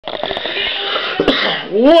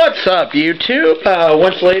What's up, YouTube?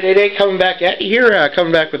 Once late 8 coming back at you here.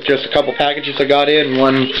 Coming back with just a couple packages I got in.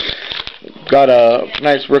 One got a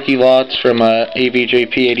nice rookie lots from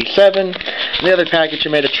Avjp87. And the other package I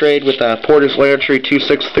made a trade with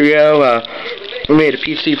PortisLandry2630. We made a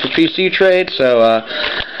PC for PC trade, so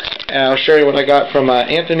I'll show you what I got from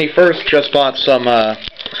Anthony first. Just bought some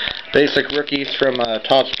basic rookies from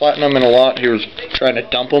Topps Platinum in a lot. He was trying to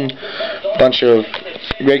dump them. A bunch of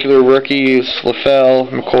regular rookies: LaFell,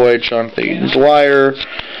 McCoy, Jonathan Dwyer,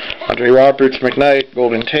 Andre Roberts, McKnight,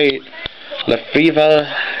 Golden Tate, Lefeva.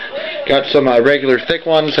 Got some regular thick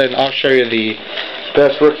ones, and I'll show you the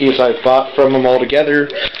best rookies I've bought from them all together.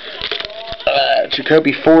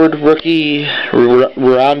 Jacoby Ford rookie,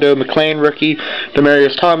 Rondo McLean rookie,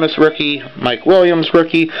 Demarius Thomas rookie, Mike Williams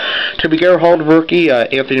rookie, Toby Gerhold rookie,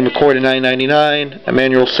 Anthony McCoy to 9.99,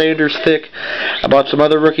 Emmanuel Sanders thick. I bought some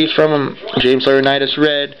other rookies from him: James Laurinaitis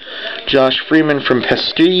red, Josh Freeman from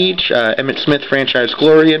Prestige, Emmett Smith franchise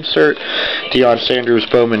glory insert, Deion Sanders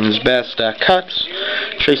Bowman's best cuts,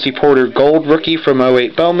 Tracy Porter gold rookie from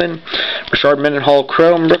 08 Bowman, Rashard Mendenhall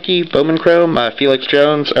chrome rookie, Bowman chrome, Felix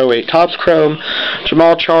Jones 08 Topps chrome,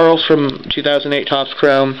 Jamal Charles from 2008 Topps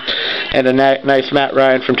chrome, and a nice Matt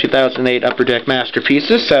Ryan from 2008 Upper Deck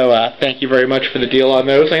Masterpieces. So thank you very much for the deal on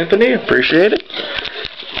those, Anthony. Appreciate it.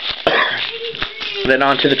 Then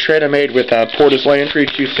on to the trade I made with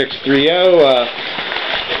PortisLandry2630.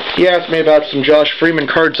 He asked me about some Josh Freeman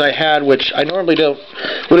cards I had, which I normally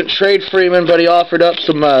wouldn't trade Freeman, but he offered up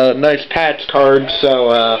some nice Pats cards,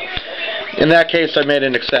 so in that case I made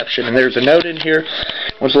an exception. And there's a note in here.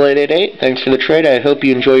 Once late 8. Thanks for the trade. I hope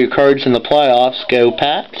you enjoy your cards in the playoffs. Go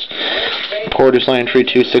Pats.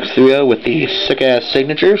 PortisLandry2630 with the sick-ass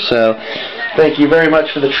signature, so thank you very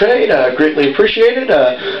much for the trade. Greatly appreciated.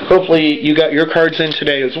 Hopefully you got your cards in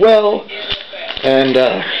today as well. And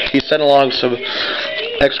he sent along some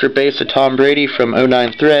extra base of Tom Brady from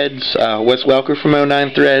 09 Threads, Wes Welker from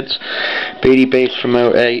 09 Threads, Beatty base from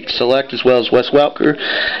 08 Select, as well as Wes Welker,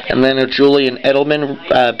 and then a Julian Edelman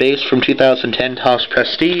base from 2010 Topps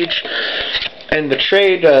Prestige. And the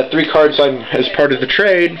trade, 3 cards as part of the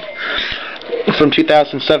trade. From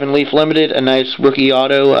 2007 Leaf Limited, a nice rookie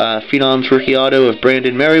auto, Phenoms rookie auto of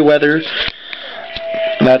Brandon Merriweather.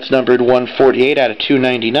 That's numbered 148 out of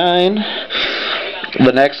 299.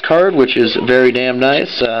 The next card, which is very damn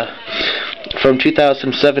nice, from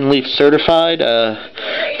 2007 Leaf Certified,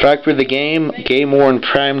 Frankfurt the Game worn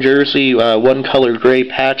prime jersey, one color gray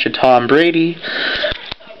patch of Tom Brady,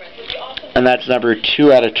 and that's numbered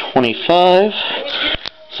 2 out of 25.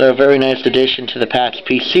 So a very nice addition to the Pats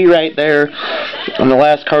PC right there. And the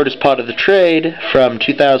last card is part of the trade from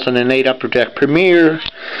 2008 Upper Deck Premier,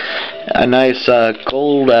 a nice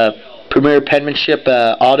gold Premier penmanship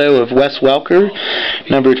auto of Wes Welker,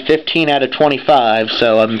 numbered 15 out of 25.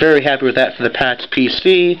 So I'm very happy with that for the Pats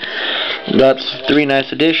PC. That's 3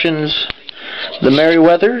 nice additions: the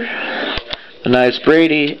Merriweather, the nice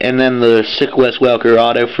Brady, and then the sick Wes Welker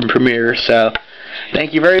auto from Premier. So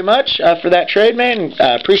thank you very much for that trade, man.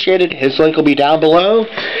 Appreciate it. His link will be down below.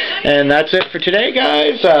 And that's it for today,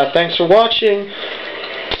 guys. Thanks for watching.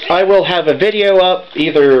 I will have a video up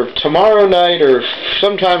either tomorrow night or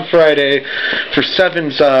sometime Friday for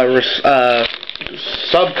Seven's sub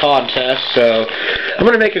contest. So I'm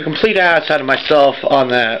going to make a complete ass out of myself on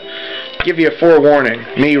that. Give you a forewarning,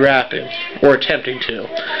 me rapping, or attempting to.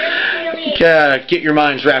 Get your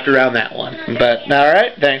minds wrapped around that one. But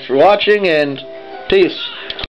alright, thanks for watching, and peace.